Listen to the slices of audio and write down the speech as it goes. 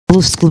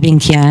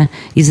Gulbenkian,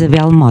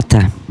 Isabel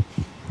Mota.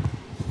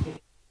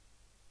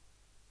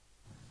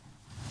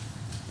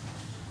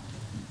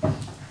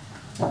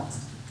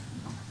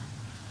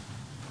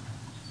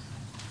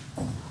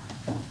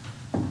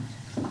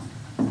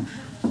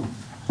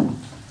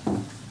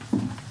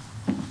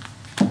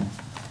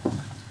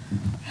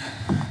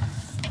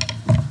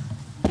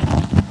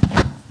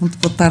 Muito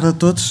boa tarde a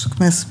todos.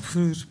 Começo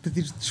por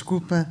pedir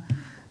desculpa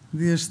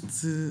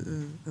deste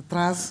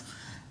atraso,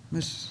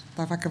 mas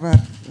estava a acabar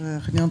a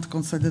reunião de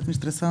Conselho de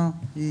Administração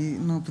e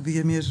não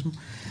podia mesmo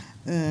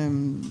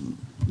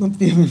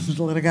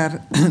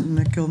largar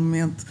naquele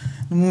momento,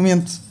 no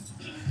momento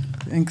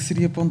em que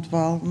seria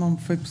pontual, não me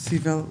foi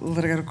possível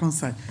largar o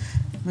Conselho.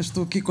 Mas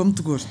estou aqui com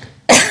muito gosto.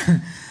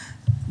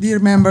 Dear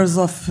members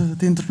of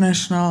the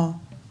International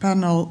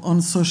Panel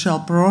on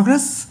Social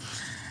Progress,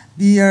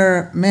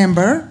 dear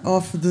member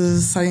of the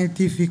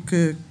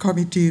Scientific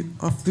Committee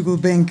of the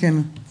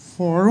Gulbenkian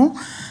Forum,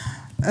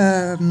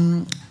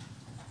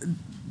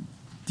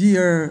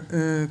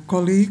 dear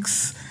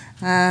colleagues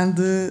and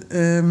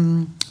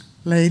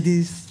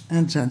ladies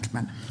and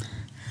gentlemen.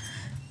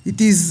 It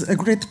is a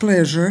great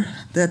pleasure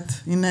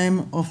that in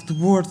name of the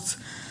Board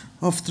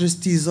of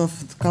Trustees of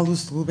the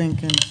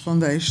Gulbenkian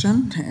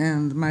Foundation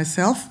and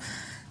myself,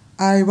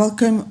 I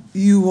welcome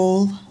you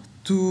all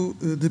to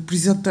the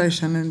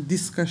presentation and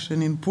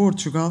discussion in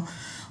Portugal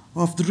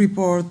of the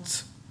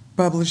report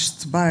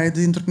published by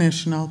the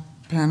International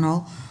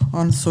Panel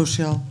on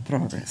Social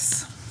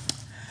Progress.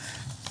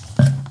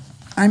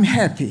 I'm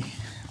happy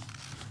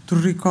to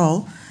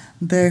recall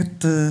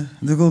that the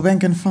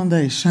Gulbenkian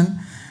Foundation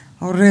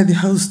already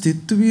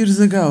hosted 2 years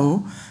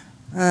ago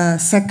the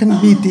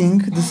second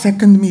meeting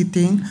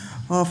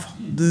of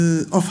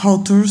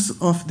authors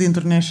of the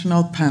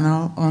International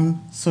Panel on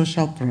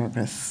Social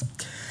Progress.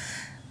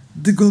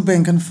 The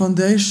Gulbenkian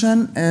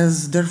Foundation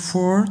has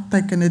therefore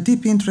taken a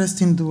deep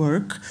interest in the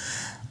work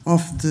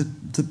of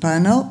the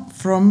panel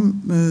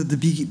from the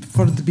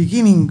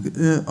beginning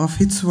of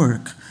its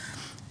work,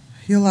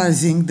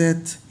 realizing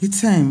that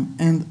its aim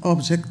and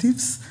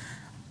objectives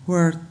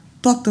were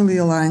totally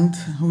aligned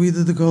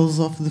with the goals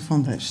of the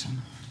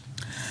Foundation,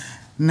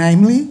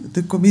 namely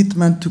the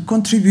commitment to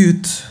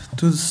contribute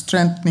to the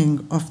strengthening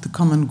of the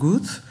common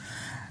good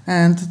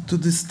and to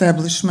the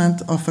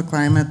establishment of a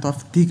climate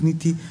of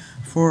dignity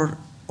for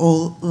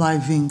all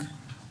living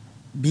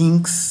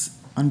beings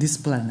on this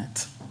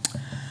planet.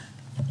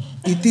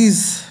 It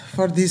is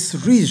for this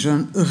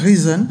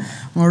reason,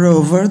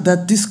 moreover,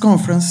 that this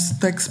conference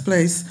takes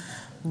place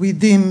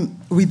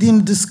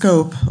within the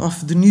scope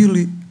of the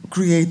newly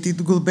created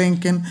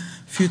Gulbenkian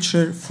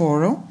Future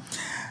Forum,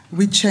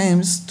 which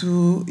aims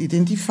to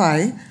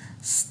identify,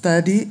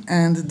 study,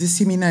 and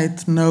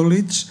disseminate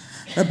knowledge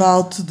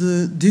about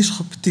the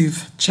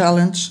disruptive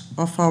challenge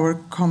of our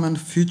common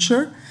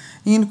future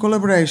in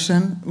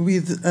collaboration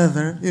with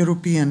other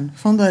European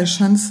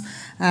foundations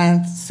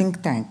and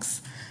think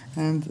tanks.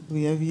 And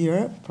we have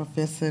here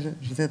Professor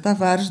José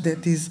Tavares,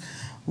 that is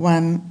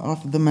one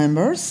of the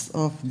members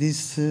of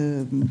this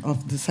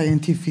of the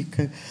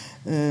scientific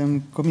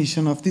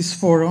commission of this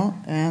forum,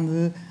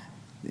 and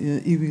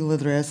he will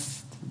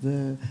address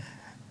the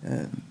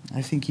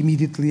I think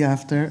immediately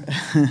after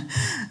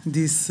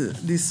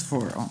this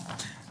forum.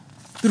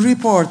 The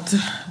report,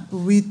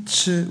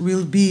 which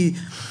will be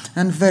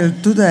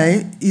unveiled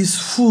today, is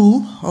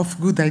full of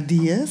good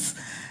ideas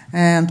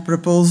and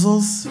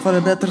proposals for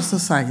a better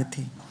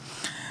society.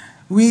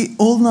 We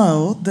all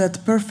know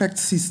that perfect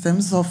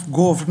systems of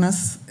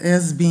governance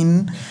have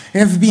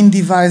been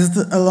devised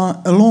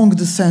along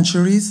the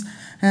centuries,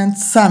 and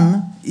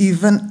some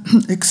even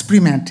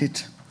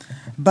experimented.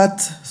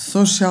 But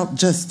social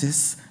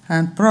justice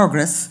and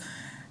progress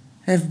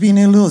have been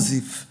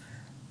elusive,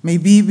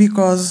 maybe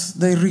because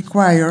they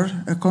require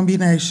a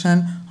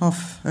combination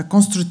of a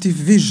constructive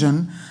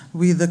vision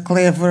with a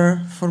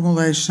clever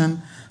reformulation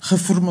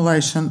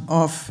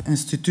of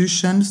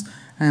institutions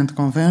and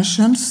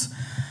conventions,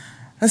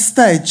 a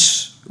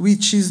stage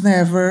which is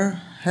never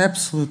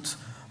absolute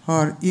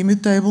or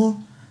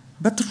immutable,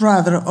 but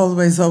rather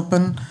always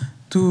open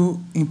to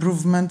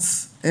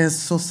improvements as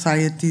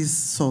societies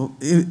so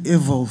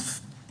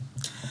evolve.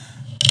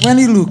 When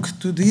we look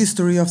to the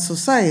history of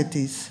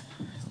societies,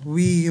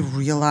 we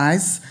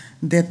realize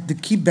that the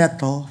key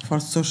battle for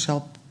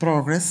social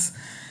progress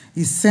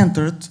is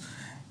centered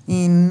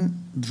in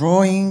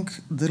drawing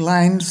the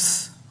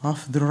lines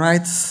of the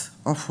rights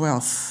of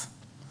wealth.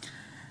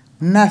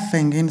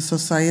 Nothing in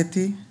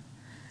society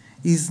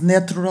is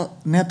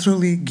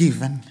naturally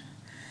given.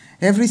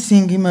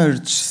 Everything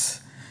emerges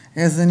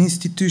as an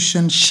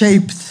institution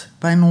shaped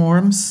by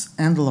norms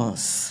and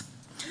laws.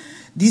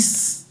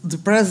 The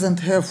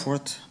present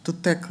effort to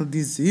tackle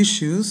these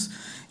issues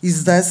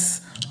is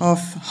thus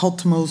of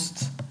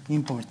utmost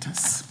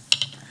importance.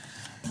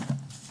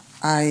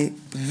 I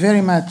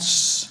very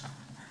much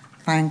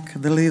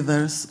thank the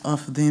leaders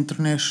of the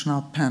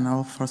International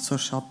Panel for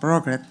Social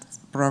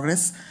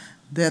Progress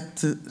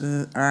that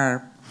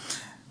are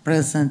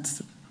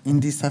present in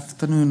this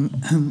afternoon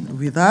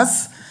with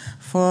us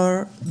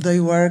for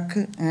their work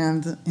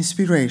and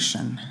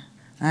inspiration.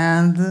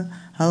 And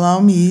allow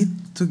me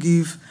to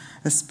give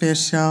a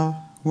special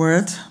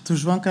word to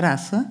João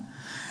Caraça,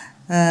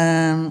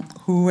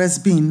 who has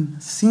been,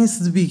 since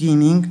the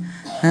beginning,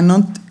 an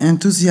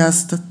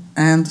enthusiast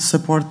and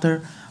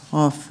supporter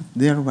of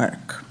their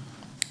work.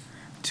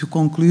 To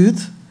conclude,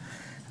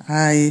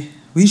 I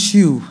wish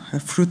you a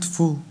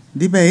fruitful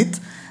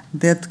debate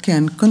that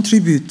can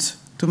contribute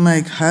to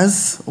make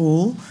us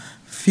all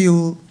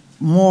feel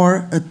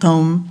more at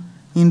home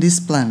in this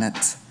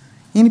planet,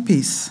 in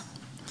peace,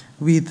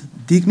 with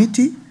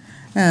dignity,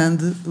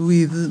 and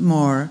with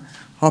more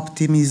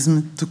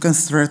optimism to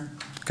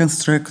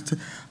construct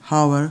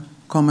our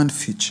common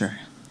future.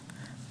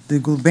 The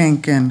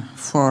Gulbenkian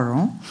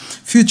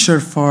Future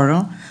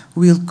Forum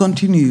will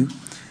continue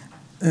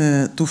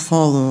to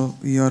follow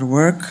your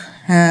work,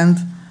 and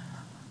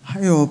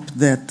I hope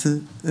that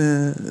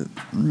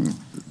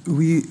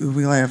we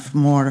will have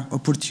more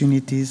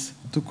opportunities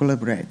to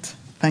collaborate.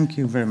 Thank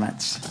you very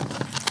much.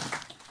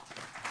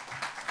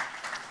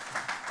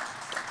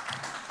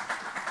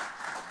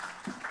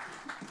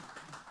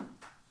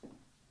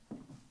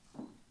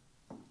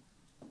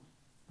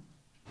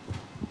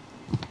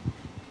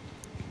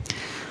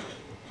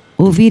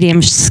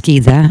 Ouviremos de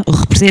seguida o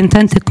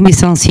representante da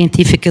Comissão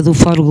Científica do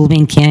Fórum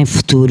Gulbenkian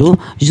Futuro,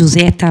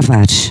 José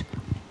Tavares.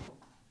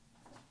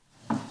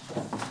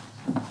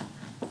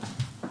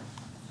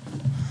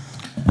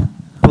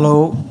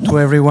 Hello to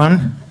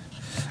everyone.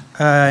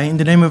 In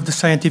the name of the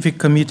Scientific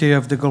Committee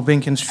of the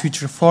Gulbenkian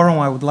Future Forum,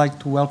 I would like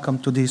to welcome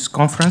to this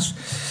conference.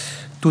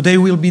 Today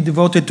will be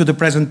devoted to the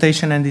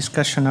presentation and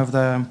discussion of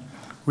the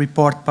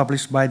report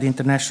published by the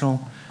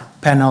International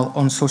Panel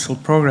on Social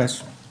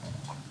Progress.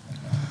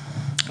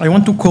 I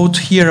want to quote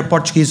here a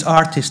Portuguese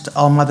artist,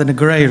 Almada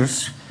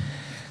Negreiros,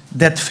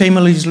 that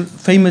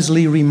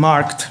famously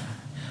remarked,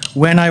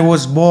 "When I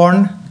was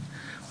born,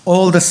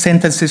 all the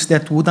sentences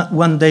that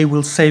one day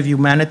will save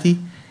humanity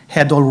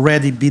had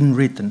already been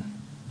written.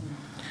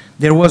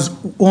 There was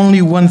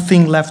only one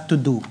thing left to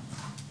do,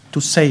 to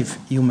save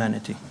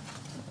humanity."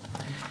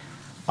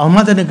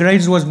 Almada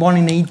Negreiros was born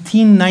in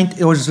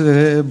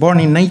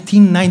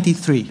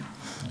 1993,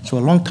 so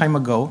a long time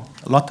ago,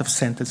 a lot of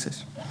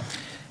sentences.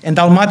 And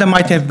Almada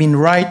might have been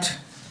right,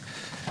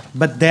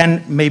 but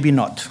then maybe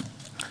not.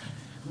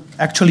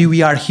 Actually,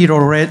 we are here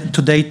already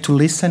today to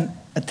listen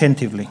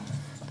attentively.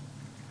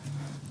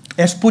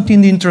 As put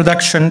in the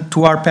introduction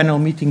to our panel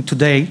meeting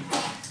today,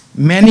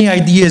 many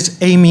ideas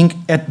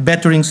aiming at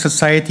bettering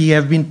society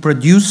have been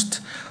produced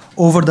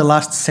over the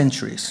last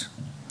centuries.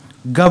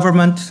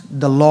 Government,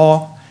 the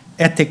law,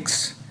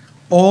 ethics,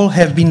 all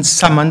have been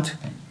summoned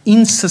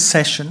in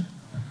succession,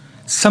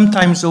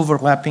 sometimes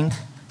overlapping,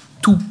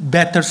 to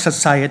better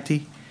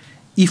society,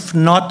 if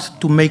not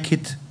to make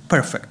it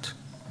perfect.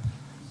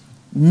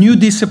 New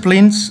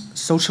disciplines,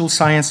 social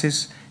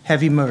sciences,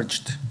 have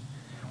emerged,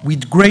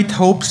 with great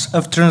hopes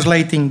of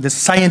translating the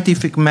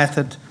scientific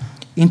method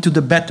into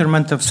the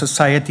betterment of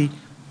society.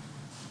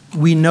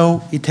 We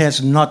know it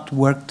has not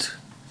worked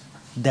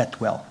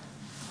that well.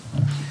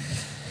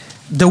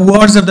 The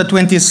wars of the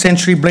 20th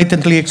century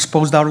blatantly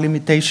exposed our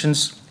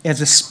limitations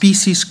as a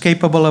species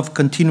capable of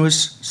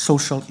continuous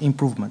social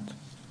improvement.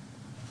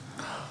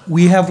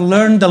 We have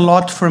learned a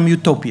lot from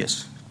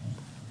utopias.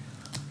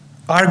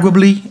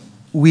 Arguably,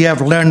 we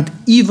have learned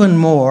even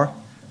more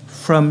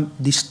from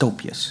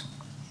dystopias.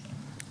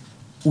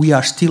 We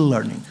are still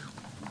learning.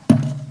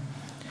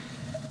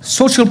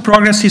 Social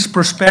progress is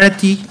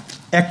prosperity,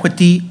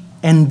 equity,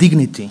 and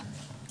dignity,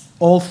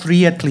 all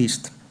three at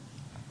least.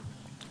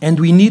 And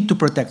we need to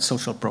protect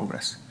social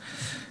progress.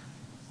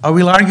 I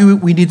will argue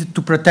we need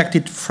to protect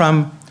it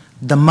from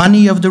the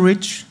money of the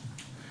rich,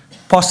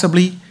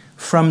 possibly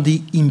from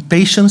the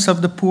impatience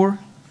of the poor.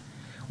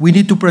 We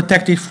need to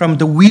protect it from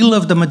the will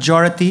of the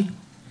majority,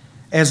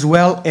 as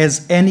well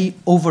as any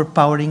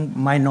overpowering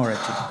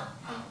minority.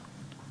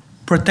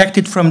 Protect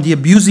it from the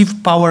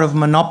abusive power of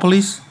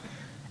monopolies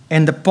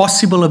and the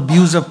possible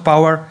abuse of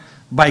power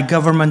by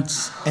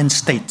governments and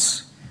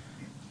states.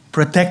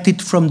 Protect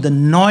it from the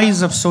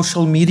noise of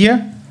social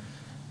media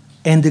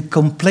and the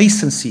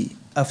complacency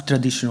of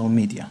traditional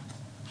media.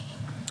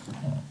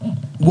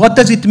 What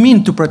does it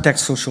mean to protect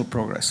social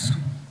progress?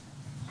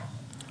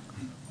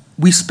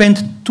 We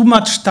spent too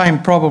much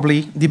time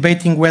probably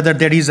debating whether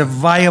there is a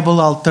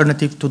viable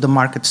alternative to the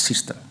market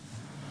system.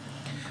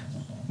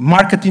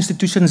 Market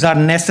institutions are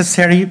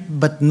necessary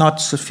but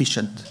not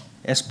sufficient,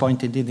 as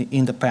pointed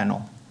in the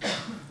panel.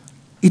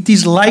 It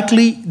is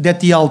likely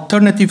that the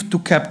alternative to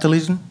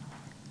capitalism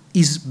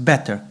is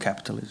better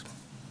capitalism,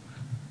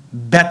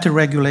 better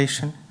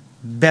regulation,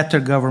 better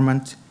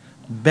government,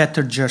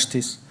 better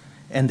justice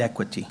and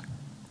equity.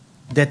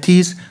 That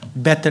is,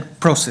 better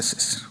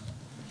processes.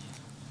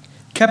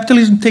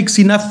 Capitalism takes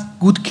enough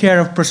good care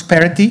of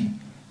prosperity,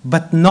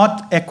 but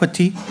not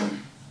equity,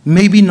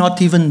 maybe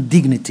not even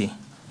dignity.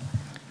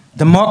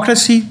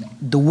 Democracy,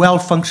 the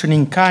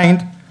well-functioning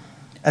kind,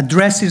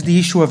 addresses the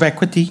issue of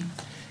equity.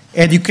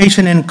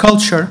 Education and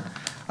culture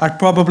are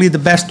probably the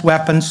best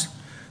weapons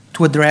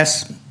to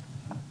address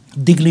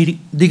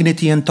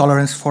dignity and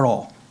tolerance for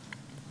all.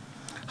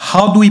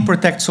 How do we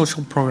protect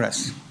social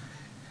progress?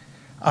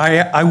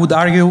 I would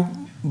argue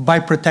by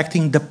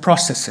protecting the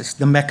processes,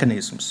 the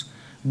mechanisms.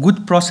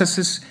 Good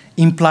processes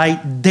imply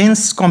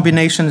dense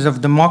combinations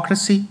of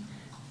democracy,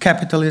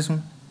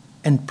 capitalism,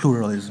 and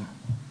pluralism,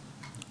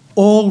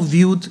 all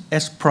viewed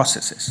as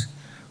processes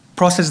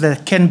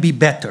that can be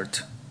bettered.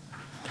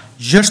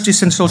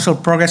 Justice and social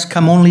progress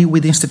come only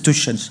with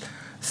institutions,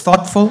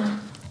 thoughtful,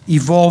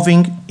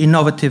 evolving,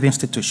 innovative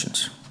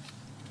institutions.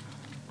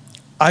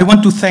 I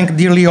want to thank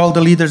dearly all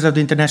the leaders of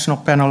the International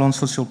Panel on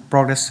Social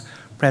Progress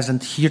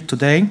present here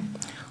today.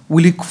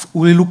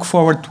 We look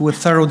forward to a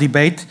thorough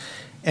debate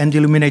and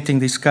illuminating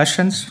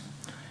discussions,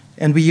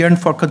 and we yearn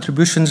for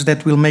contributions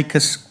that will make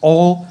us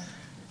all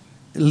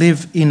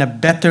live in a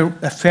better,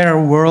 a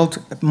fairer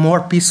world, more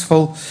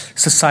peaceful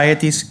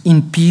societies,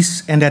 in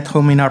peace and at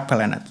home in our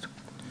planet.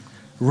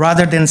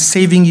 Rather than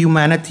saving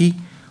humanity,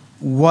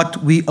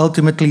 what we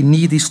ultimately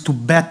need is to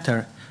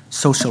better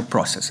social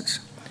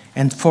processes.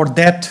 And for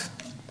that,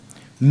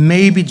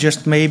 maybe,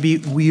 just maybe,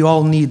 we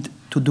all need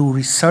to do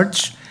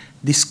research,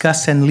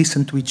 discuss and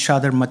listen to each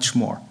other much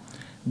more.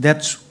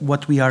 That's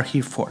what we are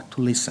here for,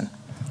 to listen.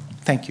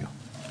 Thank you.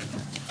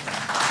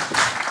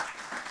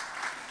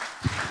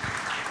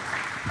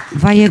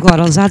 Vai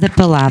agora usar a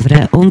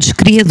palavra um dos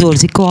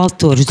criadores e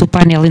coautores do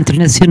painel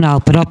internacional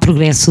para o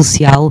progresso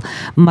social,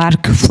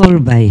 Marc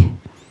Fleurbaey.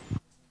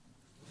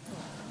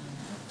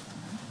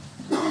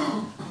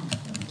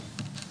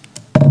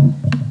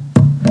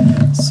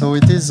 So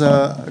it is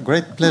a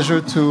great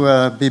pleasure to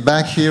be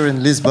back here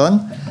in Lisbon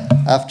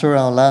after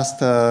our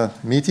last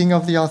meeting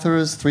of the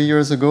authors 3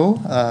 years ago,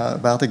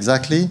 about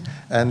exactly,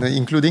 and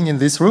including in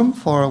this room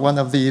for one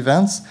of the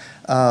events.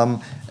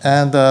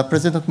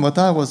 President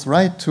Mota was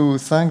right to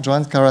thank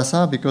Joan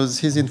Carassa because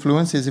his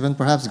influence is even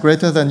perhaps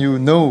greater than you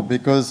know,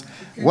 because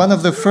one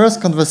of the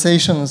first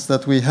conversations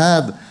that we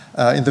had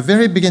in the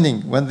very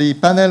beginning, when the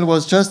panel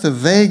was just a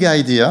vague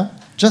idea,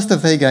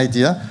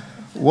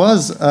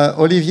 was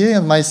Olivier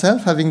and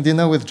myself having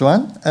dinner with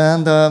Joan,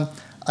 and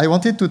I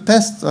wanted to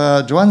test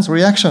Joan's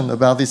reaction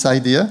about this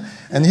idea,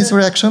 and his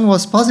reaction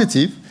was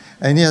positive,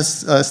 and he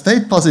has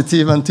stayed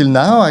positive until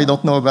now. I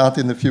don't know about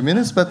in a few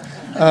minutes, but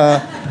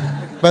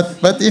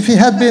if he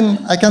had been,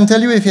 I can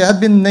tell you, if he had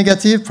been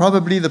negative,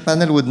 probably the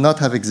panel would not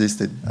have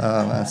existed.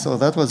 So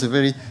that was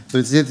very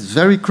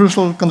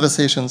crucial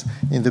conversations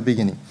in the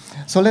beginning.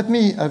 So let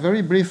me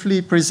very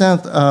briefly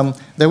present.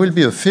 There will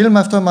be a film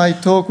after my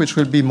talk, which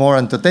will be more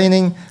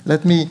entertaining.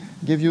 Let me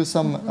give you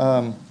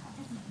some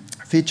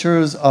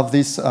features of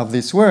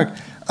this work.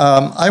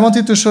 I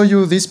wanted to show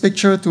you this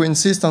picture to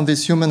insist on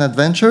this human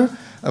adventure,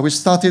 which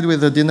started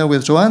with a dinner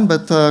with Joan,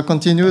 but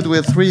continued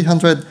with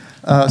 300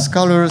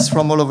 scholars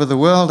from all over the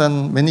world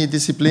and many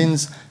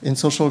disciplines in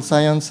social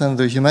science and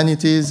the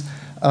humanities,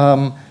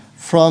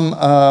 from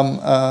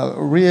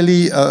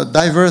really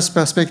diverse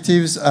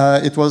perspectives.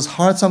 It was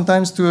hard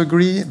sometimes to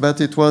agree,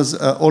 but it was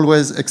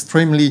always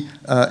extremely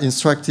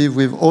instructive.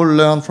 We've all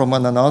learned from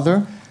one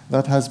another.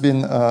 That has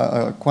been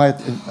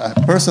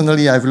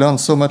personally, I've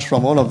learned so much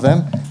from all of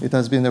them. It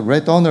has been a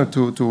great honor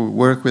to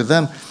work with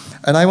them.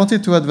 And I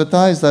wanted to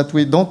advertise that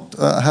we don't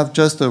have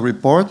just a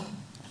report,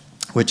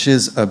 which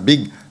is a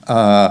big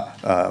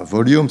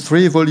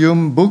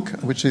three-volume book,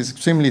 which is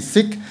extremely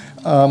thick.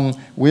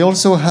 We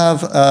also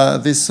have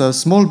this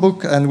small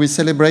book, and we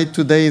celebrate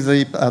today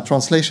the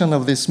translation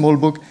of this small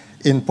book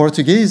in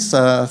Portuguese,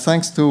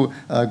 thanks to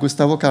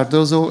Gustavo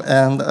Cardoso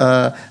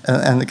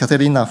and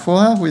Caterina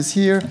Foa, who is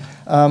here.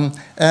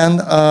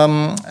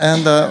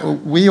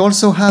 We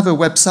also have a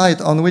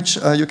website on which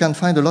you can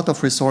find a lot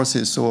of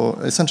resources. So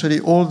essentially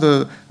all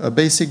the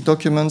basic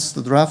documents,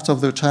 the drafts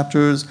of the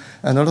chapters,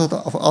 and a lot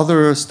of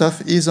other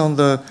stuff is on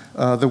the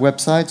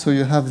website. So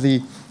you have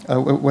the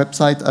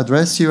website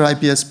address here,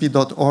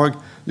 IPSP.org.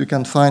 You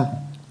can find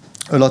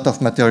a lot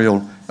of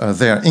material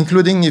there,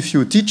 including if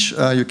you teach,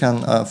 you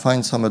can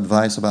find some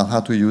advice about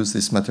how to use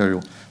this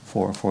material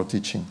for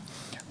teaching.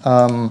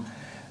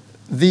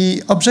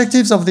 The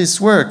objectives of this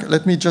work,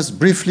 let me just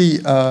briefly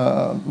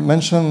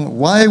mention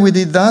why we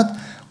did that.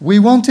 We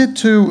wanted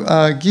to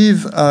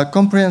give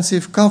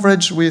comprehensive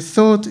coverage. We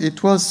thought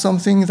it was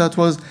something that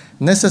was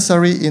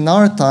necessary in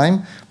our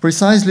time,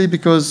 precisely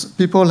because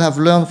people have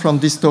learned from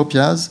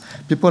dystopias,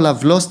 people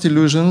have lost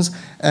illusions,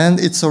 and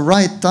it's a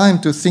right time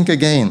to think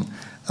again,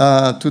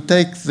 to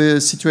take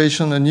the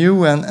situation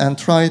anew and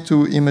try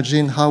to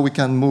imagine how we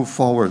can move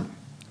forward,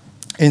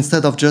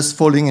 instead of just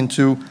falling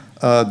into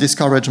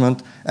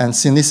discouragement and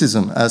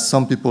cynicism, as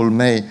some people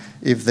may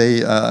if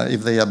they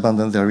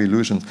abandon their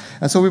illusions.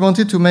 And so we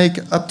wanted to make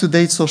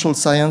up-to-date social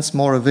science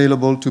more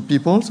available to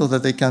people so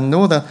that they can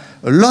know that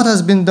a lot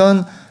has been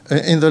done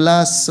in the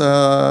last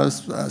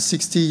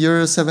 60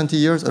 years, 70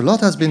 years. A lot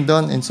has been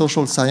done in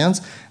social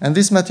science, and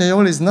this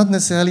material is not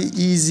necessarily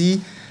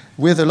easy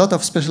with a lot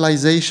of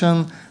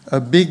specialization. A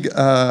big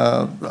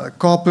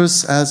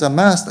corpus has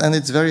amassed, and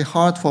it's very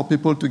hard for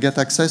people to get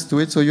access to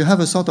it. So you have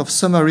a sort of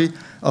summary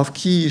of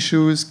key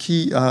issues,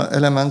 key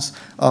elements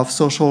of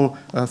social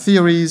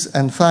theories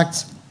and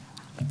facts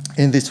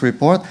in this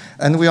report,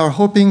 and we are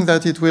hoping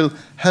that it will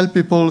help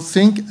people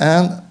think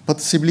and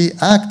possibly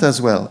act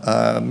as well.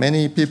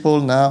 Many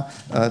people now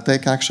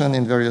take action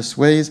in various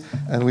ways,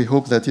 and we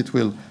hope that it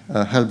will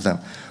help them.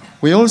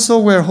 We also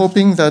were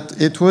hoping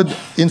that it would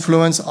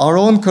influence our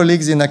own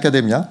colleagues in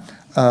academia,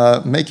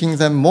 making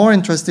them more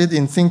interested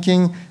in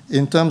thinking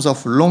in terms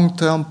of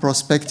long-term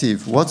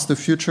perspective. What's the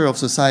future of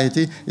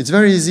society? It's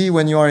very easy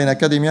when you are in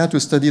academia to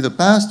study the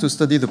past, to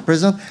study the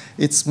present.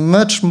 It's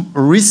much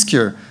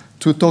riskier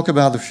to talk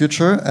about the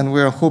future, and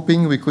we're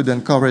hoping we could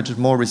encourage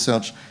more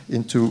research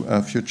into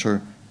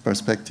future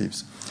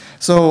perspectives.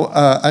 So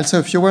I'll say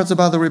a few words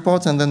about the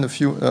report and then a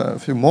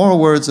few more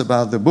words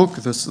about the book,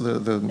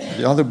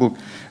 the other book.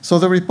 So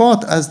the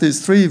report has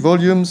these 3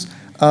 volumes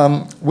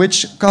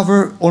which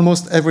cover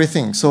almost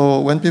everything.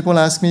 So when people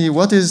ask me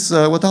what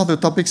are the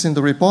topics in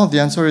the report, the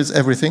answer is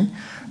everything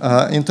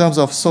in terms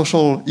of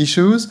social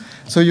issues.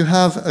 So you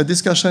have a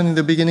discussion in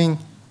the beginning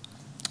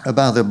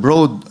about the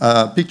broad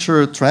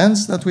picture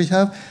trends that we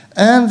have,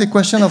 and the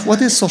question of what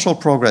is social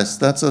progress.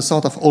 That's a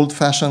sort of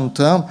old-fashioned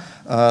term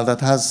that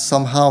has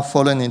somehow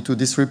fallen into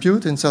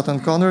disrepute in certain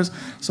corners.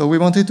 So we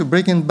wanted to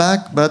bring it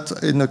back,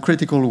 but in a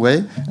critical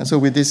way. And so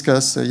we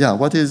discuss,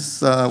 what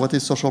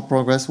is social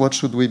progress? What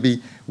should we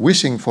be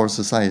wishing for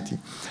society?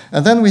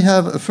 And then we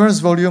have a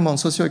first volume on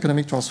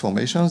socioeconomic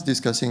transformations,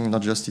 discussing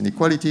not just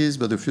inequalities,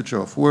 but the future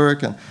of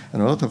work and a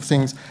lot of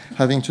things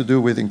having to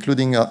do with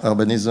including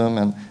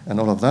urbanism and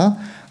all of that.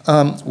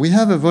 We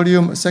have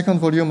a second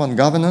volume on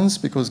governance,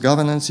 because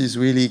governance is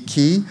really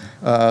key.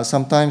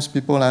 Sometimes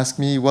people ask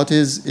me what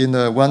is, in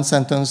one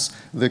sentence,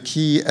 the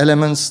key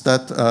elements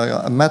that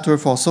matter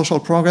for social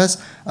progress.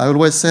 I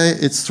always say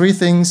it's 3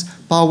 things: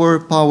 power,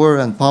 power,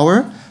 and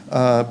power.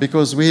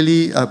 Because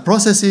really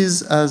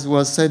processes, as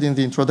was said in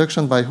the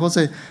introduction by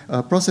José,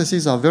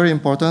 processes are very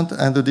important,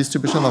 and the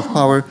distribution of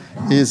power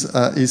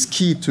is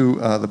key to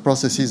the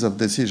processes of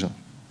decision.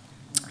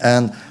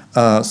 And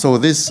so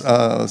this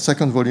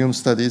second volume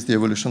studies the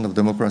evolution of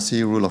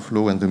democracy, rule of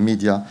law, and the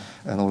media,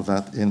 and all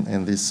that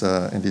in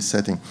this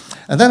setting.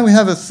 And then we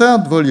have a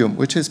third volume,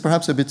 which is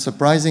perhaps a bit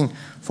surprising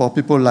for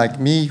people like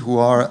me who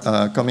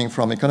are coming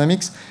from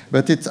economics,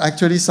 but it's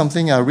actually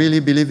something I really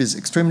believe is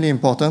extremely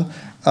important.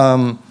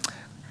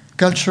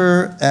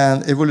 Culture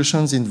and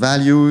evolutions in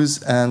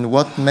values and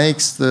what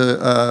makes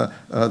the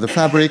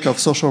fabric of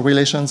social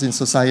relations in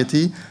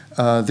society.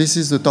 This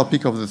is the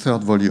topic of the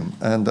third volume.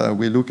 And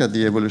we look at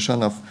the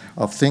evolution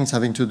of things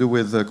having to do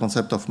with the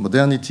concept of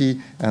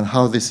modernity and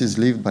how this is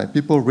lived by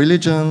people,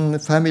 religion,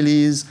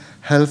 families,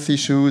 health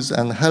issues.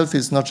 And health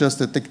is not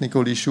just a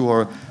technical issue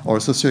or a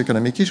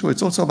socioeconomic issue.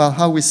 It's also about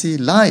how we see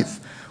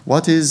life.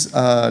 What is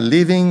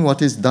living,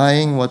 what is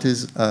dying, what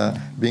is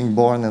being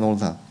born, and all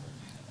that.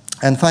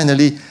 And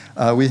finally,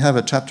 we have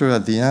a chapter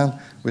at the end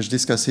which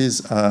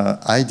discusses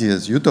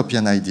ideas,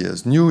 utopian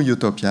ideas, new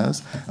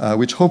utopias,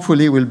 which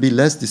hopefully will be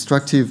less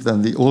destructive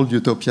than the old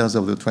utopias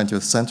of the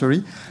 20th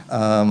century.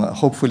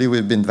 Hopefully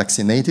we've been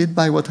vaccinated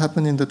by what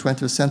happened in the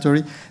 20th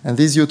century, and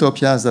these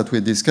utopias that we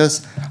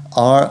discuss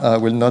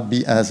will not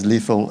be as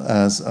lethal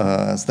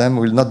as them,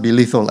 will not be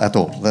lethal at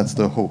all. That's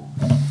the hope.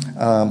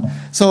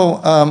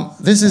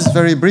 This is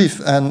very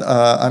brief, and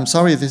I'm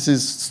sorry, this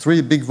is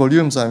 3 big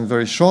volumes. I'm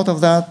very short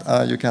of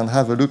that. You can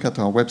have a look at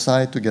our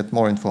website to get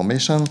more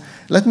information.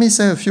 Let me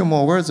say a few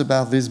more words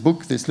about this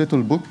book, this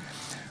little book,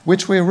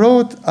 which we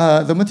wrote.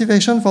 The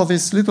motivation for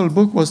this little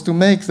book was to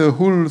make the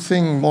whole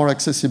thing more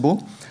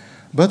accessible,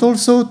 but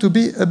also to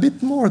be a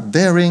bit more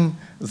daring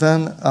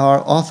than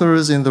our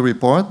authors in the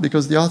report,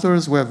 because the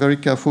authors were very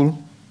careful.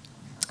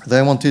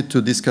 They wanted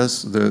to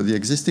discuss the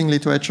existing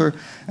literature,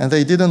 and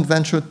they didn't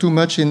venture too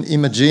much in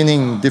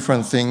imagining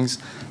different things.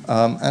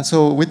 And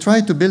so we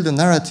tried to build a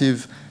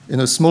narrative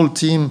in a small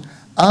team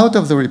out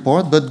of the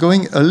report, but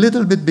going a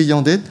little bit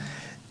beyond it,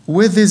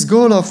 with this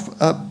goal of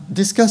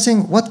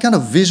discussing what kind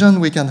of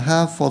vision we can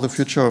have for the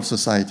future of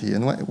society.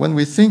 And when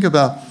we think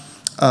about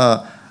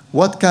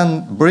what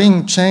can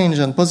bring change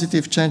and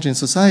positive change in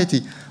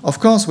society, of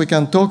course we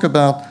can talk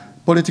about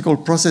political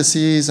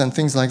processes and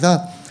things like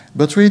that.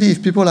 But really,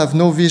 if people have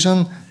no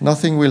vision,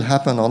 nothing will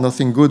happen or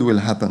nothing good will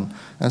happen.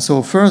 And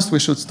so first, we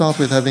should start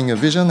with having a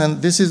vision, and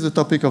this is the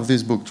topic of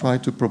this book, try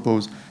to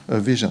propose a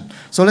vision.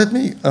 So let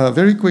me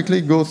very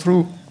quickly go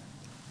through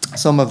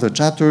some of the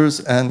chapters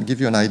and give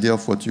you an idea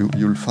of what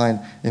you'll find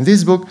in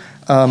this book.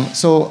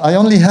 So I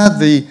only had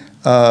the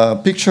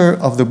picture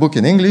of the book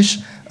in English.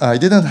 I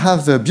didn't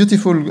have the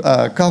beautiful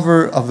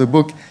cover of the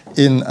book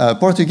in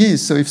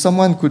Portuguese, so if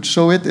someone could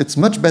show it, it's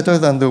much better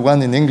than the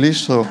one in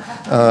English, so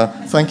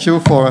thank you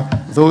for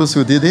those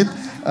who did it.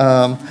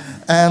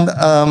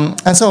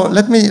 And so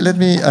let me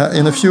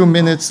in a few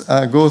minutes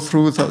go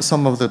through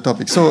some of the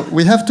topics. So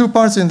we have 2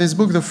 parts in this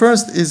book. The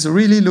first is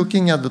really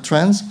looking at the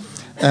trends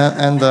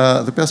and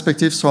the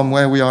perspectives from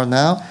where we are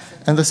now.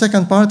 And the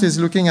second part is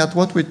looking at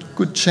what we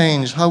could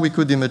change, how we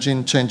could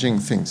imagine changing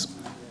things.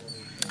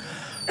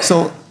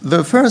 So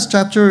the first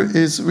chapter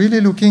is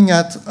really looking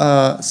at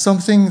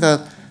something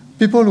that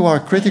people who are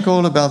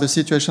critical about the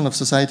situation of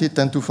society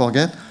tend to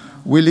forget.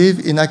 We live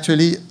in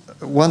actually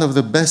one of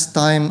the best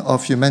time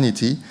of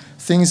humanity.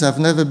 Things have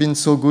never been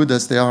so good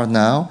as they are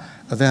now.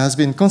 There has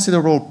been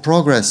considerable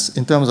progress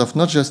in terms of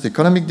not just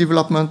economic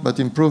development, but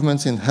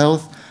improvements in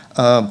health,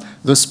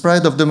 the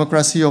spread of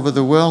democracy over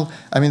the world.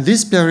 I mean,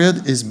 this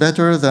period is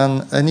better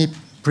than any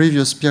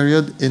previous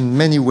period in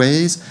many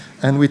ways,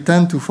 and we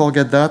tend to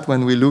forget that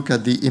when we look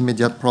at the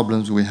immediate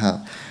problems we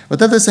have.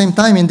 But at the same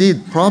time,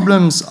 indeed,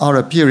 problems are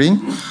appearing,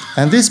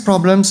 and these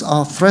problems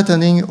are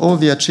threatening all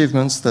the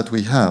achievements that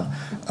we have.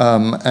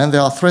 And they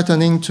are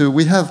threatening to,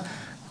 we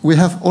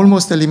have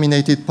almost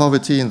eliminated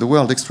poverty in the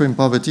world, extreme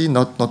poverty,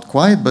 not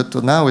quite,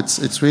 but now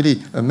it's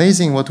really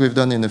amazing what we've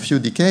done in a few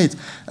decades.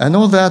 And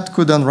all that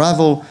could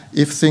unravel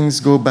if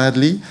things go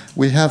badly.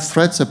 We have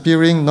threats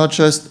appearing not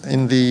just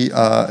in the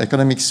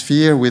economic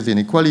sphere with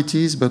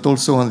inequalities, but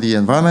also on the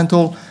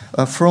environmental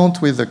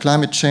front with the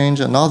climate change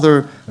and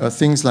other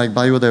things like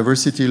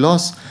biodiversity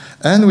loss.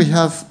 And we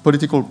have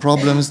political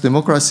problems,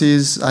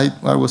 democracies.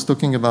 I was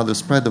talking about the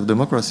spread of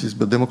democracies,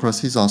 but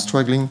democracies are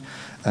struggling.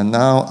 And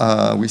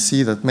now we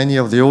see that many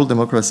of the old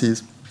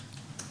democracies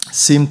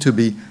seem to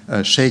be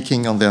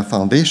shaking on their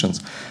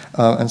foundations.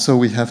 And so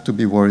we have to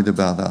be worried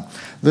about that.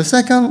 The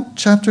second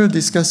chapter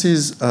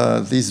discusses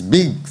these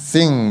big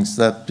things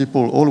that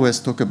people always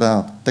talk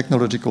about: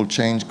 technological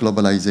change,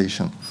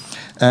 globalization.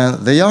 And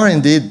they are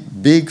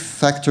indeed big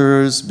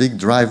factors, big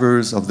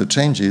drivers of the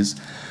changes.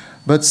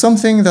 But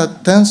something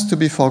that tends to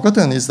be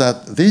forgotten is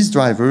that these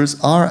drivers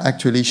are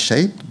actually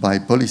shaped by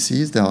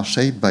policies, they are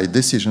shaped by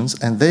decisions,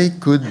 and they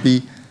could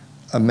be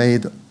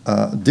made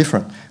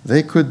different.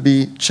 They could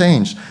be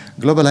changed.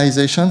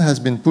 Globalization has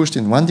been pushed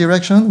in one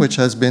direction, which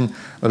has been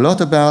a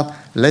lot about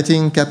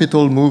letting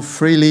capital move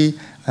freely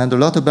and a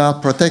lot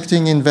about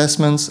protecting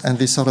investments and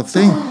this sort of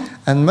thing,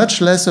 and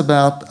much less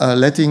about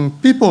letting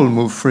people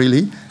move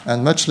freely,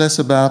 and much less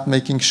about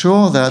making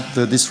sure that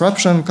the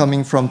disruption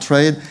coming from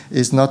trade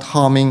is not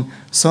harming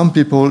some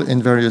people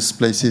in various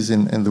places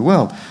in the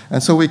world.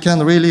 And so we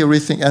can really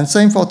rethink, and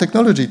same for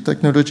technology.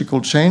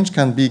 Technological change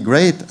can be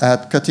great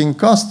at cutting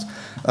costs,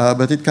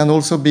 but it can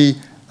also be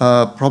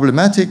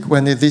problematic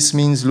when this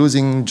means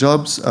losing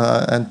jobs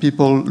and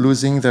people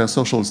losing their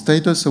social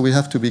status, so we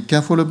have to be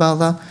careful about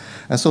that.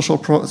 And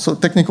so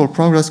technical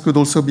progress could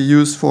also be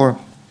used for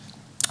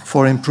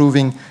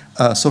improving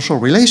social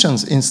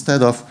relations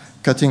instead of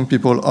cutting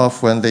people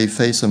off when they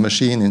face a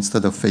machine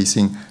instead of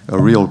facing a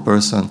real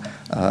person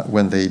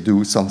when they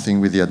do something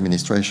with the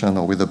administration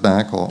or with the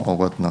bank or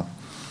whatnot.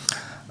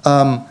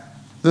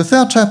 The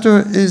third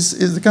chapter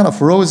is the kind of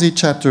rosy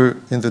chapter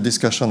in the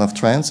discussion of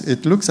trends.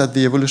 It looks at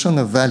the evolution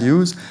of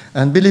values,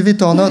 and believe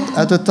it or not,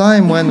 at a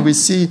time when we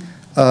see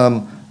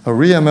a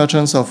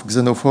re-emergence of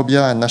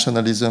xenophobia and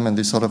nationalism and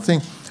this sort of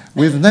thing,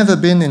 we've never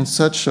been in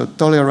such a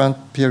tolerant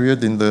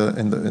period in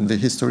the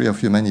history of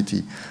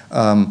humanity.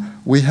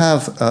 We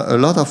have a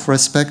lot of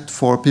respect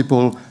for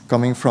people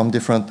coming from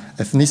different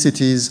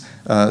ethnicities,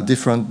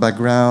 different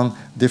background,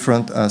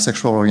 different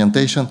sexual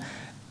orientation.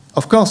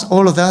 Of course,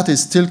 all of that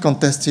is still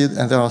contested,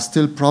 and there are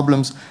still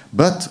problems,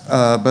 but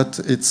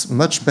it's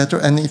much better.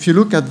 And if you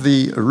look at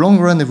the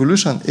long-run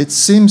evolution, it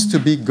seems to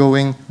be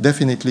going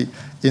definitely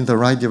in the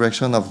right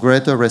direction of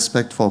greater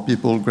respect for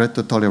people,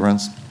 greater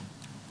tolerance.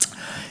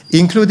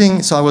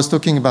 Including, so I was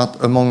talking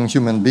about among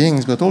human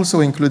beings, but also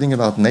including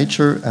about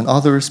nature and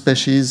other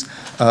species.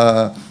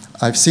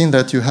 I've seen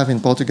that you have in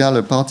Portugal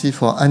a party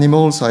for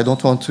animals, so I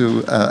don't want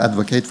to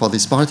advocate for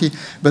this party,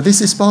 but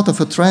this is part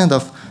of a trend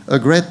of a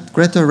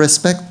greater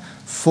respect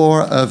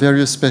for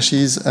various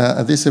species.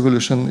 This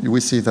evolution, we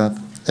see that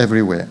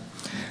everywhere.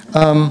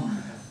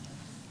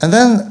 And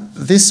then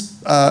this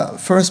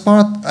first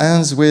part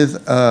ends with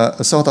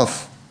a sort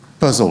of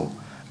puzzle.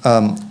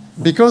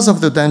 Because of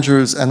the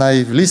dangers, and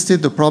I've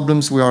listed the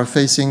problems we are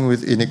facing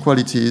with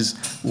inequalities,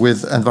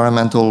 with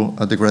environmental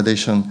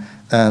degradation,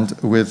 and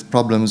with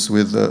problems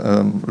with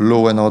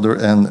law and order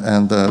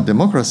and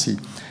democracy,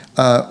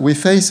 we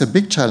face a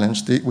big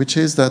challenge, which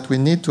is that we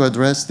need to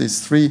address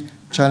these three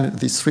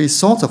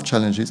sorts of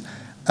challenges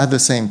at the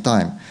same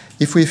time.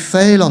 If we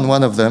fail on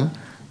one of them,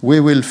 we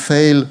will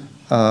fail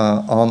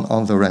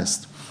on the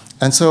rest.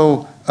 And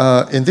so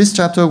in this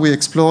chapter, we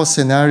explore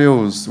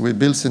scenarios. We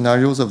build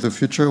scenarios of the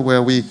future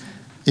where we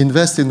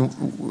invest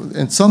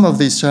in some of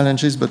these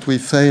challenges, but we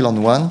fail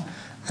on one,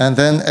 and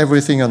then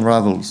everything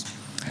unravels.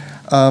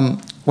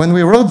 When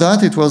we wrote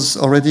that, it was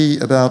already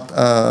about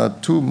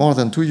more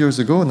than 2 years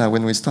ago now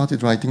when we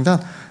started writing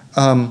that.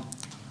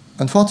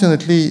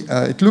 Unfortunately,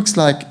 it looks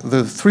like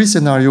the three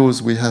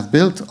scenarios we have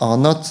built are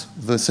not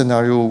the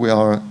scenario we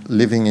are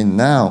living in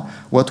now.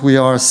 What we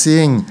are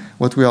seeing,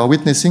 what we are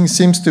witnessing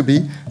seems to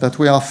be that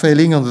we are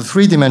failing on the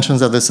three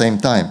dimensions at the same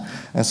time.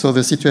 And so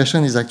the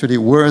situation is actually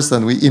worse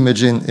than we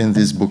imagine in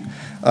this book.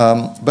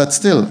 But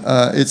still,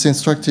 it's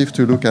instructive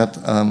to look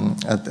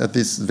at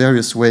these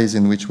various ways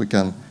in which we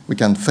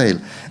can fail.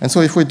 And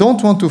so if we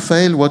don't want to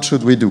fail, what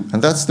should we do?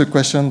 And that's the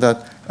question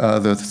that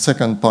the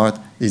second part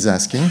is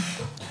asking.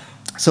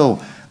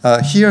 So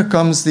here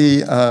comes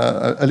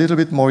a little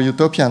bit more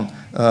utopian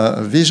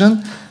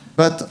vision,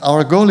 But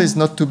our goal is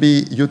not to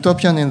be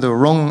utopian in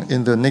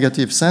the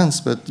negative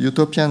sense, but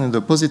utopian in the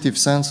positive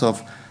sense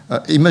of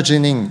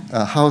imagining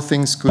how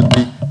things could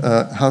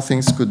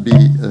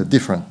be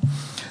different.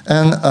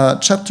 And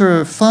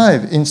chapter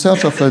 5, in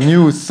search of a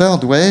new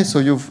third way.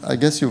 So I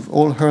guess you've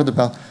all heard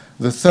about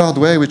the third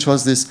way, which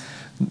was this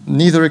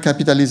neither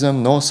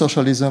capitalism nor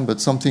socialism, but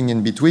something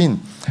in between.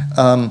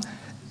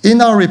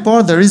 In our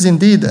report, there is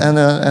indeed, and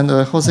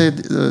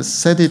José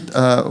said it,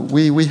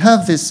 we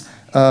have this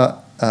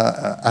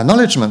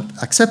acknowledgement,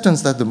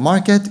 acceptance that the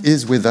market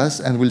is with us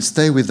and will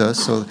stay with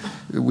us. So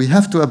we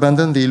have to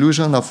abandon the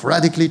illusion of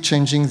radically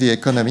changing the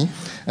economy.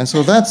 And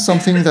so that's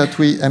something that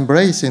we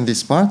embrace in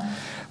this part.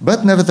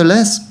 But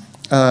nevertheless,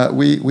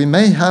 we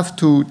may have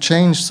to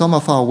change some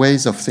of our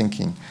ways of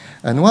thinking.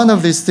 And one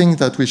of these things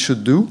that we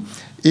should do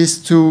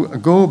is to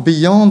go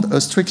beyond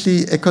a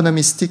strictly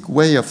economistic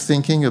way of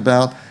thinking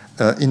about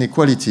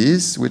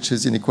inequalities, which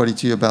is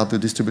inequality about the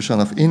distribution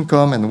of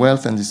income and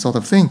wealth and this sort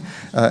of thing.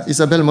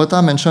 Isabel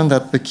Mota mentioned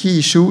that the key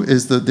issue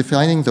is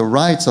defining the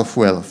rights of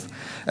wealth.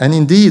 And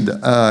indeed,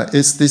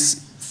 it's these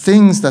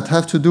things that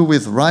have to do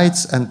with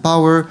rights and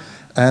power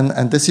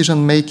and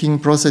decision-making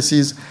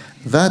processes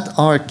that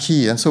are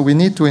key. And so we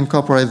need to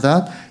incorporate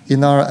that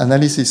in our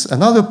analysis.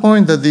 Another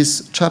point that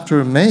this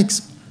chapter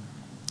makes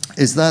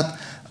is that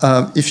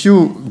if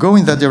you go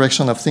in that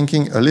direction of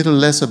thinking a little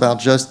less about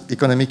just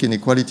economic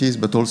inequalities,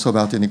 but also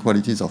about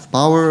inequalities of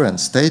power and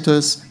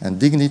status and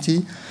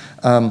dignity,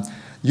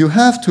 you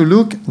have to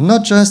look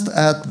not just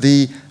at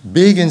the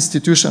big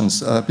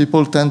institutions.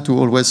 People tend to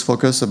always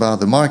focus about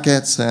the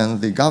markets and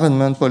the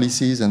government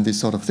policies and this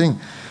sort of thing.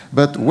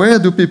 But where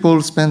do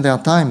people spend their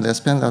time? They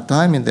spend their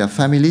time in their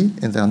family,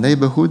 in their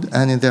neighborhood,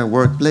 and in their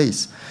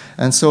workplace.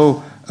 And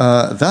so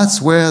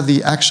that's where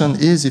the action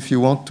is if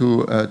you want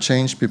to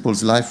change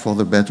people's life for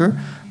the better.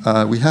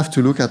 We have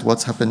to look at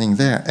what's happening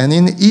there. And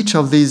in each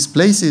of these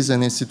places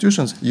and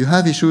institutions, you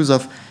have issues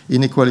of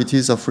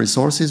inequalities of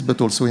resources,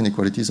 but also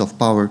inequalities of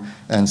power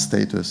and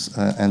status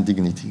and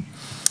dignity.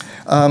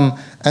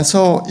 And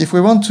so if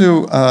we want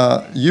to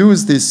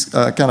use this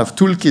kind of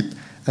toolkit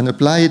and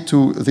apply it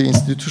to the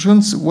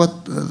institutions,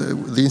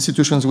 the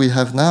institutions we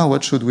have now,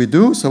 what should we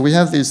do? So we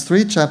have these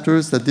 3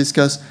 chapters that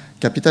discuss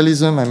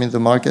capitalism, I mean the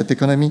market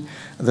economy,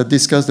 that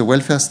discuss the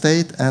welfare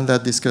state, and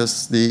that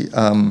discuss the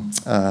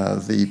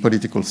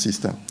political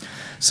system.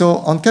 So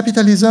on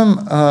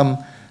capitalism,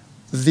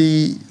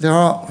 there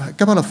are a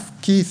couple of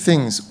key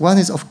things. One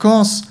is, of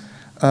course,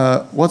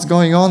 what's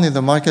going on in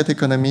the market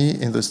economy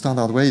in the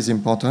standard way is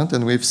important,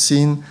 and we've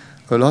seen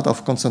a lot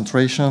of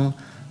concentration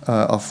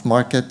of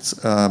market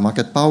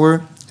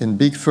power in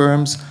big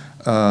firms,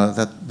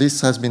 that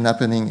this has been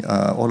happening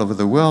all over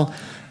the world.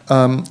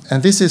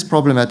 And this is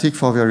problematic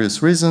for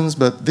various reasons,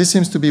 but this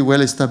seems to be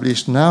well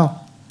established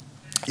now,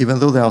 even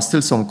though there are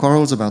still some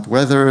quarrels about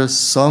whether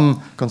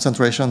some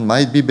concentration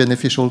might be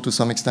beneficial to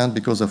some extent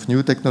because of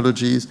new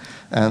technologies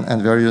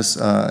and various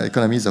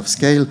economies of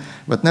scale.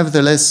 But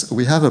nevertheless,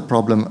 we have a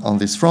problem on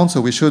this front,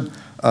 so we should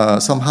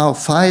somehow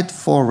fight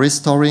for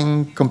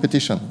restoring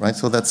competition, right?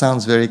 So that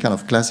sounds very kind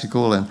of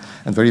classical and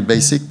very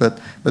basic, but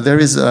there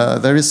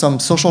is some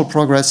social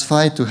progress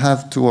fight to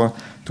have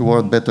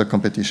toward better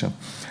competition.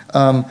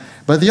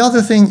 But the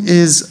other thing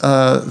is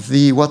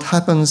what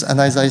happens, and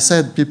as I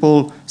said,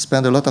 people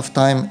spend a lot of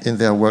time in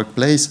their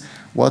workplace.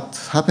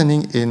 What's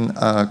happening in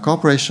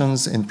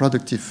corporations, in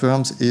productive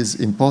firms is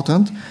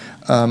important,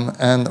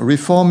 and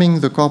reforming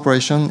the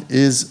corporation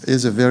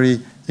is a very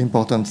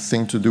important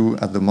thing to do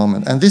at the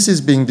moment. And this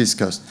is being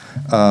discussed.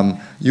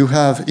 You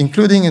have,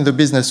 including in the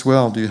business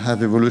world, you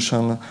have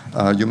evolution.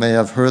 You may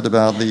have heard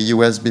about the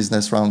US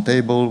Business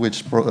Roundtable,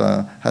 which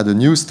had a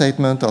new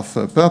statement of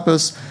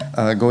purpose,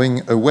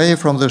 going away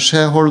from the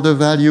shareholder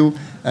value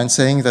and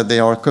saying that they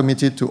are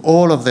committed to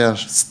all of their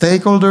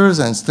stakeholders,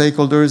 and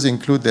stakeholders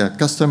include their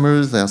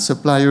customers, their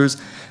suppliers,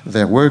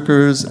 their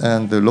workers,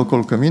 and the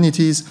local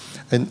communities,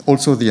 and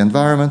also the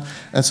environment.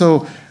 And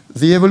so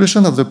the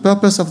evolution of the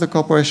purpose of the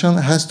corporation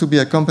has to be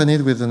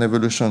accompanied with an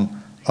evolution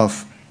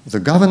of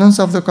the governance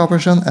of the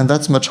corporation, and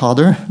that's much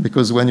harder,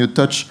 because when you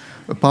touch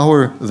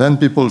power, then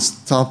people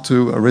start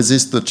to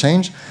resist the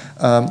change.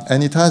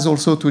 And it has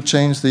also to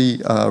change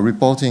the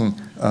reporting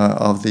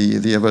of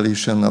the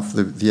evaluation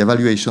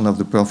of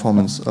the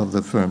performance of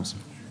the firms.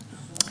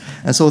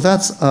 And so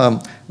that's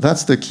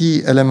the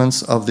key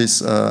elements of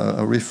this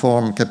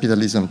reform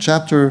capitalism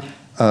chapter.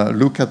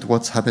 Look at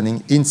what's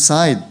happening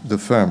inside the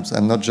firms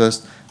and not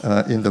just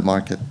in the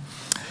market.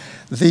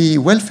 The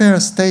welfare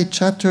state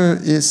chapter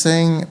is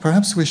saying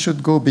perhaps we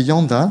should go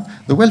beyond that.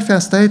 The welfare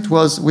state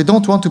we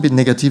don't want to be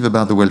negative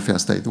about the welfare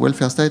state. The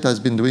welfare state has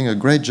been doing a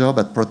great job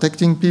at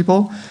protecting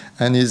people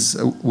and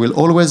will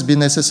always be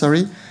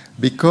necessary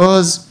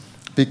because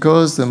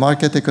the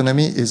market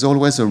economy is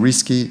always a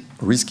risky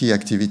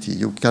activity.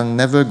 You can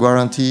never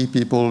guarantee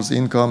people's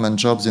income and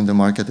jobs in the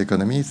market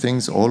economy.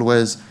 Things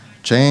always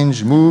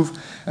change, move,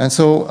 and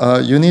so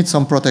you need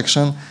some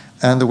protection,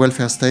 and the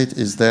welfare state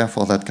is there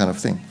for that kind of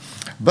thing.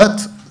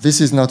 But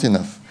this is not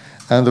enough.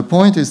 And the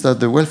point is that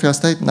the welfare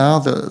state now,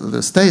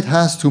 the state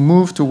has to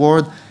move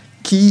toward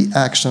key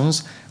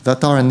actions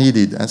that are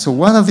needed. And so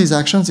one of these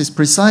actions is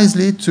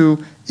precisely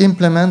to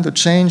implement the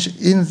change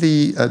in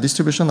the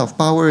distribution of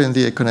power in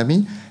the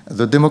economy,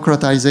 the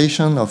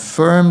democratization of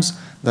firms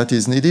that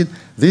is needed.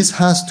 This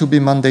has to be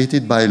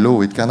mandated by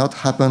law. It cannot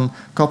happen.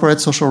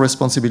 Corporate social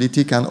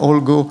responsibility can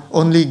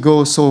only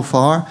go so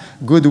far.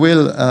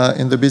 Goodwill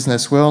in the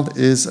business world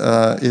is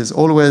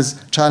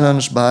always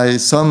challenged by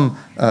some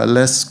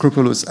less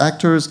scrupulous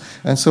actors.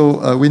 And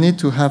so we need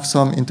to have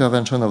some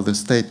intervention of the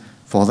state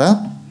for that.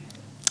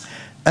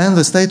 And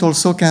the state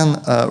also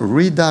can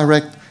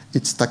redirect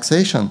its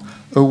taxation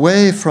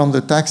away from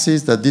the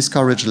taxes that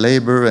discourage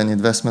labor and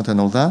investment and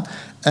all that,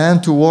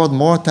 and toward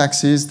more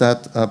taxes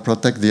that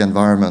protect the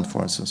environment,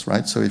 for instance,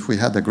 right? So if we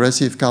had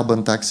aggressive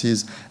carbon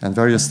taxes and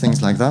various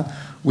things like that,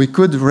 we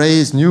could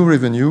raise new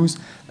revenues,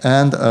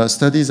 and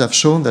studies have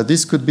shown that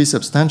this could be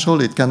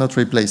substantial. It cannot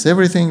replace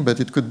everything, but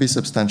it could be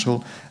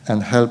substantial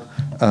and help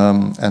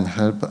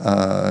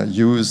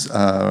use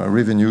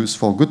revenues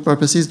for good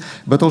purposes.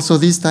 But also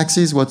these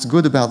taxes, what's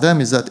good about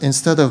them is that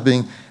instead of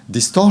being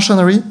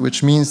distortionary,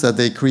 which means that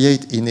they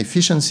create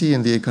inefficiency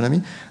in the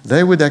economy,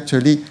 they would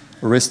actually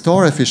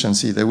restore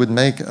efficiency. They would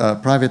make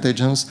private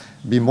agents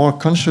be more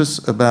conscious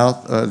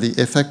about the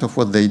effect of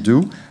what they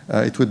do.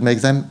 It would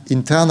make them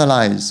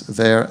internalize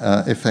their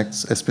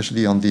effects,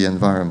 especially on the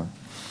environment.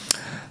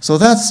 So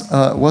that's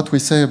what we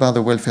say about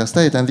the welfare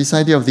state. And this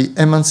idea of the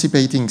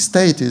emancipating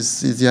state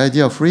is the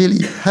idea of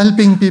really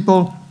helping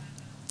people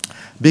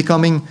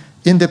becoming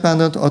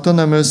independent,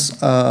 autonomous,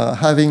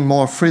 having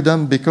more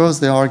freedom because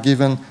they are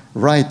given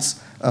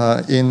rights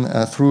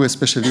through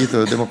especially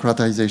the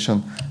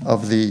democratization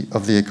of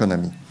the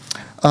economy.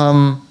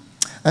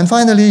 And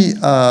finally,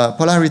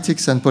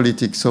 polarities and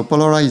politics. So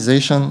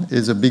polarization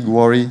is a big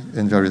worry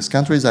in various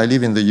countries. I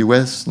live in the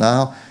US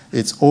now.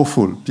 It's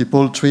awful.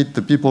 People treat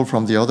the people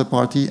from the other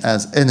party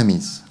as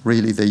enemies.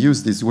 Really, they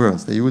use these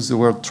words. They use the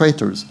word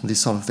traitors, this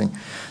sort of thing.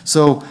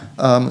 So,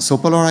 so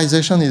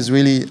polarization is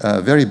really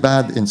very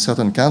bad in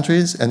certain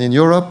countries. And in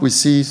Europe, we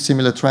see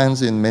similar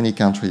trends in many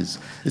countries.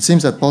 It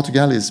seems that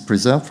Portugal is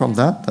preserved from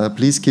that.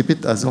 Please keep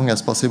it as long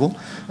as possible.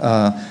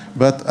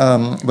 But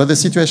the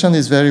situation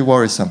is very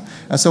worrisome.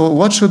 And so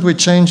what should we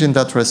change in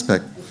that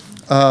respect?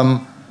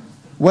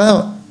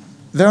 Well,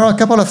 there are a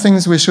couple of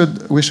things we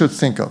should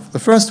think of. The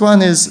first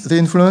one is the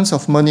influence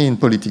of money in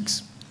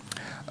politics.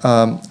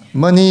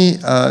 Money,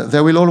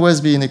 there will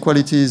always be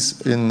inequalities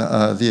in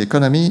the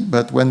economy,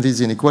 but when these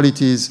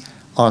inequalities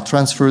are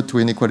transferred to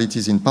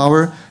inequalities in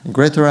power,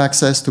 greater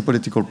access to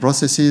political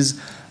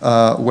processes,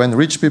 when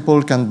rich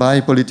people can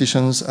buy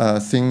politicians,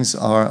 things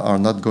are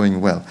not going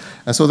well.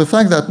 And so the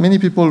fact that many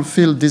people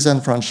feel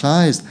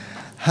disenfranchised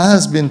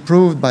has been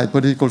proved by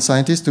political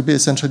scientists to be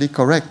essentially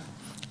correct.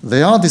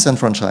 They are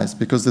disenfranchised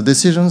because the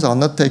decisions are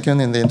not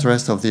taken in the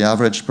interest of the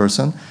average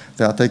person.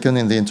 They are taken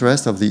in the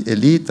interest of the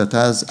elite that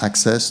has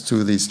access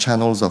to these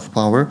channels of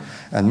power,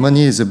 and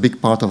money is a big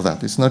part of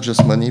that. It's not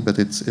just money, but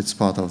it's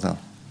part of that.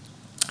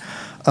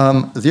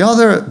 The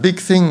other big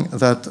thing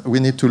that we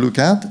need to look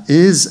at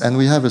is, and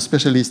we have a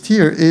specialist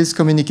here, is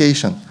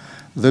communication.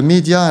 The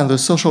media and the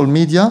social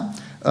media,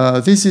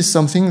 this is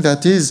something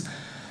that is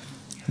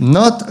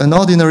not an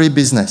ordinary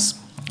business.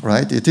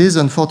 Right? It is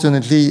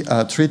unfortunately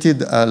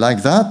treated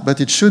like that,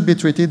 but it should be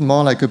treated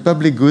more like a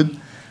public good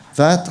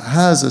that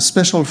has a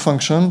special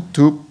function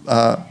to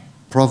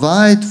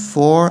provide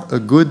for a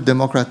good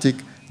democratic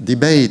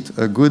debate,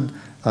 a good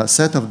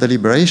set of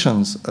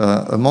deliberations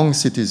among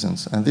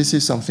citizens. And this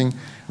is something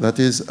that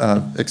is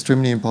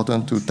extremely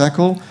important to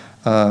tackle.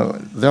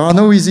 There are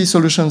no easy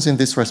solutions in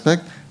this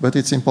respect, but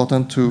it's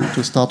important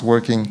to start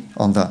working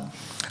on that.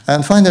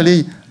 And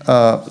finally,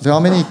 there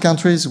are many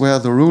countries where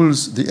the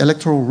rules, the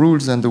electoral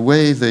rules and the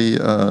way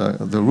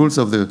the rules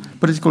of the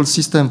political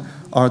system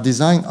are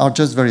designed are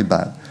just very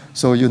bad.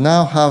 So you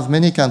now have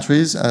many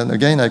countries, and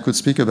again I could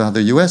speak about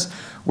the US,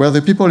 where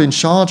the people in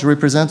charge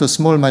represent a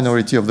small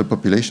minority of the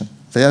population.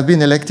 They have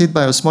been elected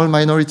by a small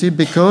minority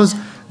because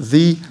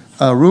the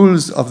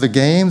rules of the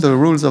game, the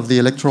rules of the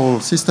electoral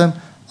system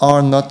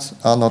are not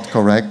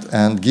correct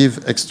and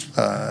give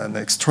an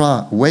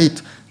extra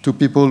weight to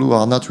people who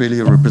are not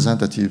really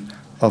representative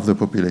of the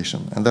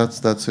population. And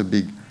that's a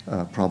big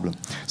problem.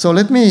 So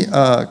let me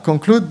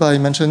conclude by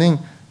mentioning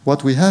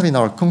what we have in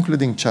our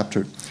concluding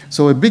chapter.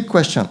 So a big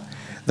question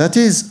that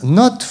is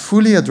not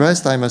fully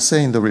addressed, I must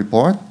say, in the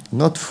report,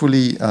 not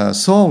fully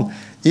solved,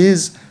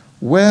 is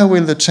where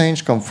will the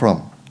change come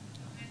from?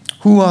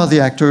 Who are the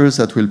actors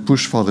that will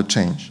push for the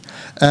change?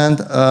 And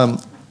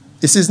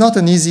this is not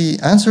an easy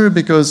answer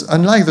because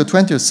unlike the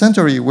 20th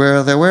century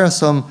where there were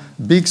some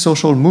big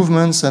social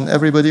movements and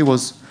everybody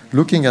was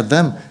looking at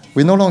them,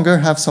 we no longer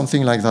have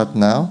something like that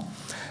now.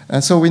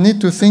 And so we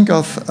need to think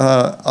of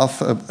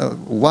a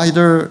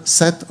wider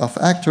set of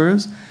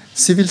actors.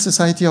 Civil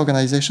society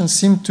organizations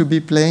seem to be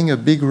playing a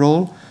big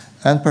role,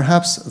 and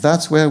perhaps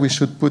that's where we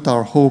should put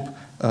our hope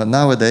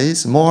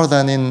nowadays, more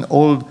than in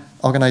old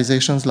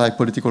organizations like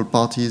political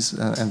parties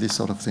and this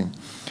sort of thing.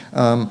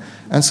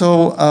 And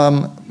so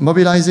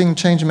mobilizing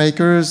change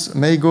makers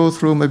may go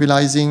through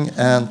mobilizing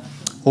and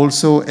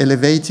also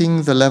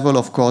elevating the level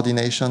of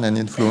coordination and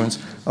influence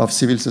of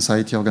civil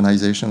society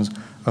organizations,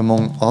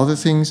 among other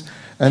things.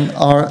 And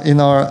in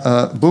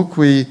our book,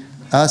 we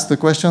asked the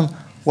question,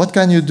 what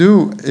can you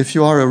do if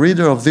you are a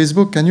reader of this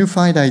book? Can you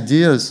find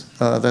ideas,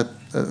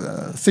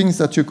 things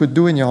that you could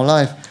do in your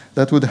life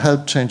that would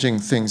help changing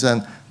things?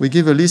 And we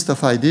give a list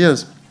of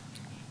ideas.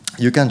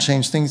 You can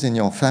change things in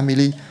your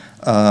family,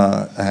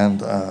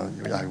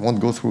 I won't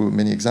go through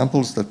many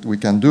examples that we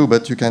can do,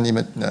 but you can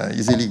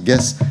easily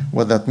guess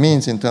what that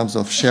means in terms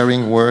of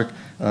sharing work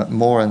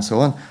more and so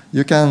on.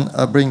 You can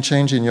bring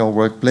change in your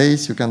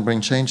workplace. You can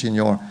bring change in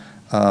your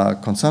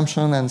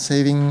consumption and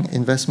saving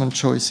investment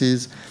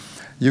choices.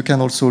 You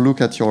can also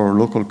look at your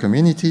local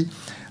community.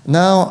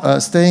 Now,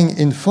 staying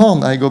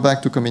informed, I go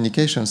back to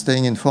communication.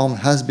 Staying informed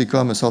has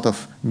become a sort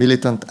of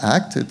militant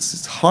act.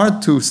 It's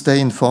hard to stay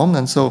informed,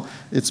 and so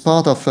it's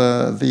part of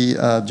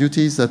the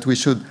duties that we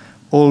should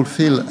all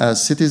feel as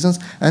citizens.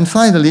 And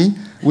finally,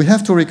 we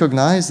have to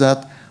recognize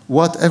that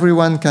what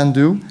everyone can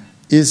do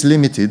is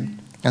limited.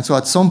 And so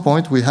at some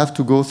point, we have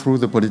to go through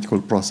the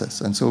political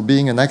process. And so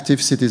being an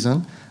active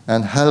citizen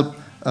and help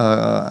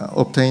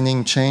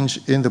obtaining change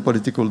in the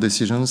political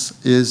decisions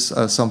is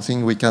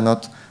something we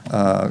cannot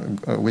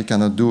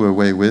do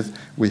away with.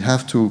 We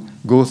have to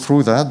go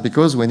through that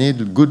because we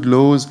need good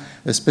laws,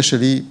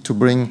 especially to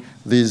bring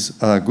these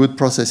good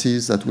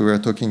processes that we were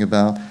talking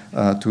about,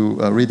 to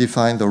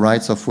redefine the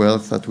rights of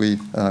wealth that we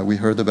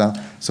heard about.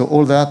 So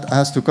all that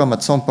has to come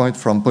at some point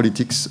from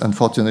politics,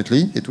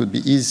 unfortunately. It would be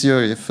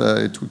easier if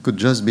it could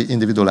just be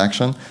individual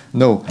action.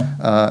 No,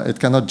 it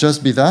cannot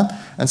just be that.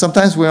 And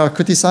sometimes we are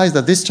criticized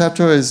that this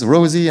chapter is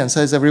rosy and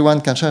says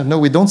everyone can share. No,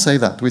 we don't say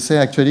that. We say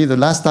actually the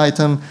last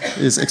item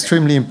is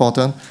extremely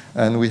important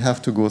and we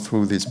have to go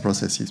through these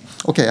processes.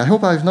 Okay, I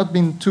hope I've not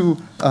been too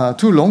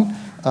long.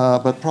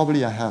 But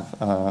probably I have.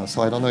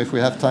 So I don't know if we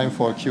have time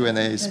for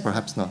Q&As.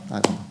 Perhaps not. I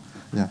don't know.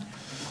 Yeah.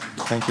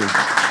 Thank you.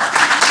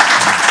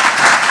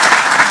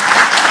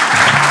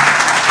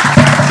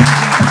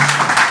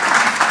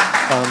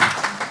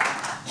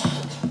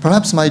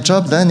 Perhaps my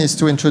job then is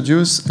to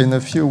introduce in a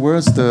few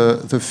words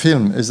the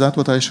film. Is that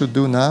what I should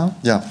do now?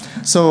 Yeah.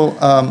 So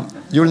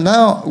you'll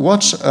now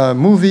watch a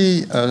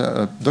movie,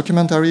 a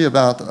documentary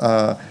about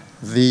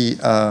the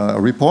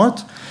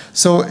report.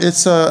 So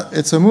it's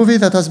a movie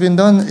that has been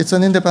done, it's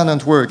an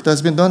independent work that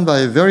has been done by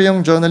a very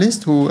young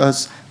journalist who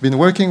has been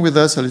working with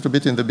us a little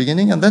bit in the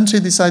beginning, and then she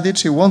decided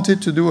she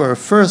wanted to do her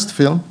first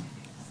film,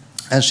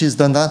 and she's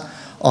done that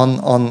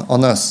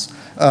on us.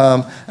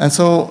 And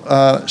so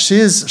she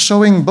is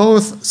showing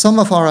both some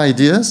of our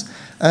ideas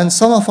and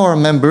some of our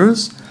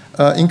members,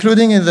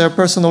 including in their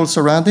personal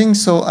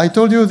surroundings. So I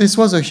told you this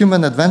was a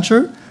human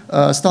adventure,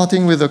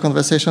 starting with a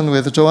conversation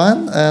with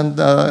Joanne, and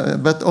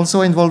but also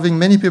involving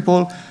many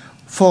people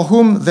for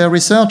whom their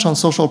research on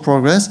social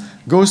progress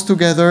goes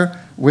together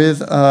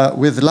with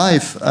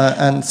life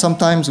and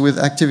sometimes with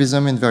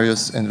activism in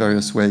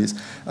various ways.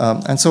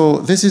 And so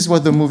this is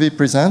what the movie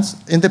presents.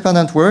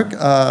 Independent work.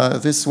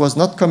 This was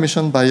not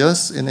commissioned by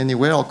us in any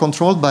way or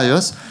controlled by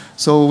us,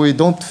 so we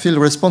don't feel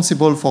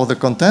responsible for the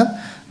content,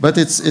 but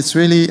it's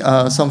really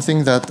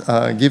something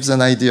that gives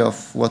an idea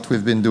of what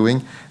we've been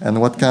doing and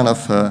what kind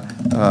of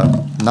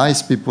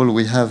nice people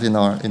we have in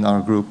our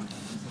group.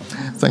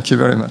 Thank you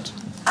very much.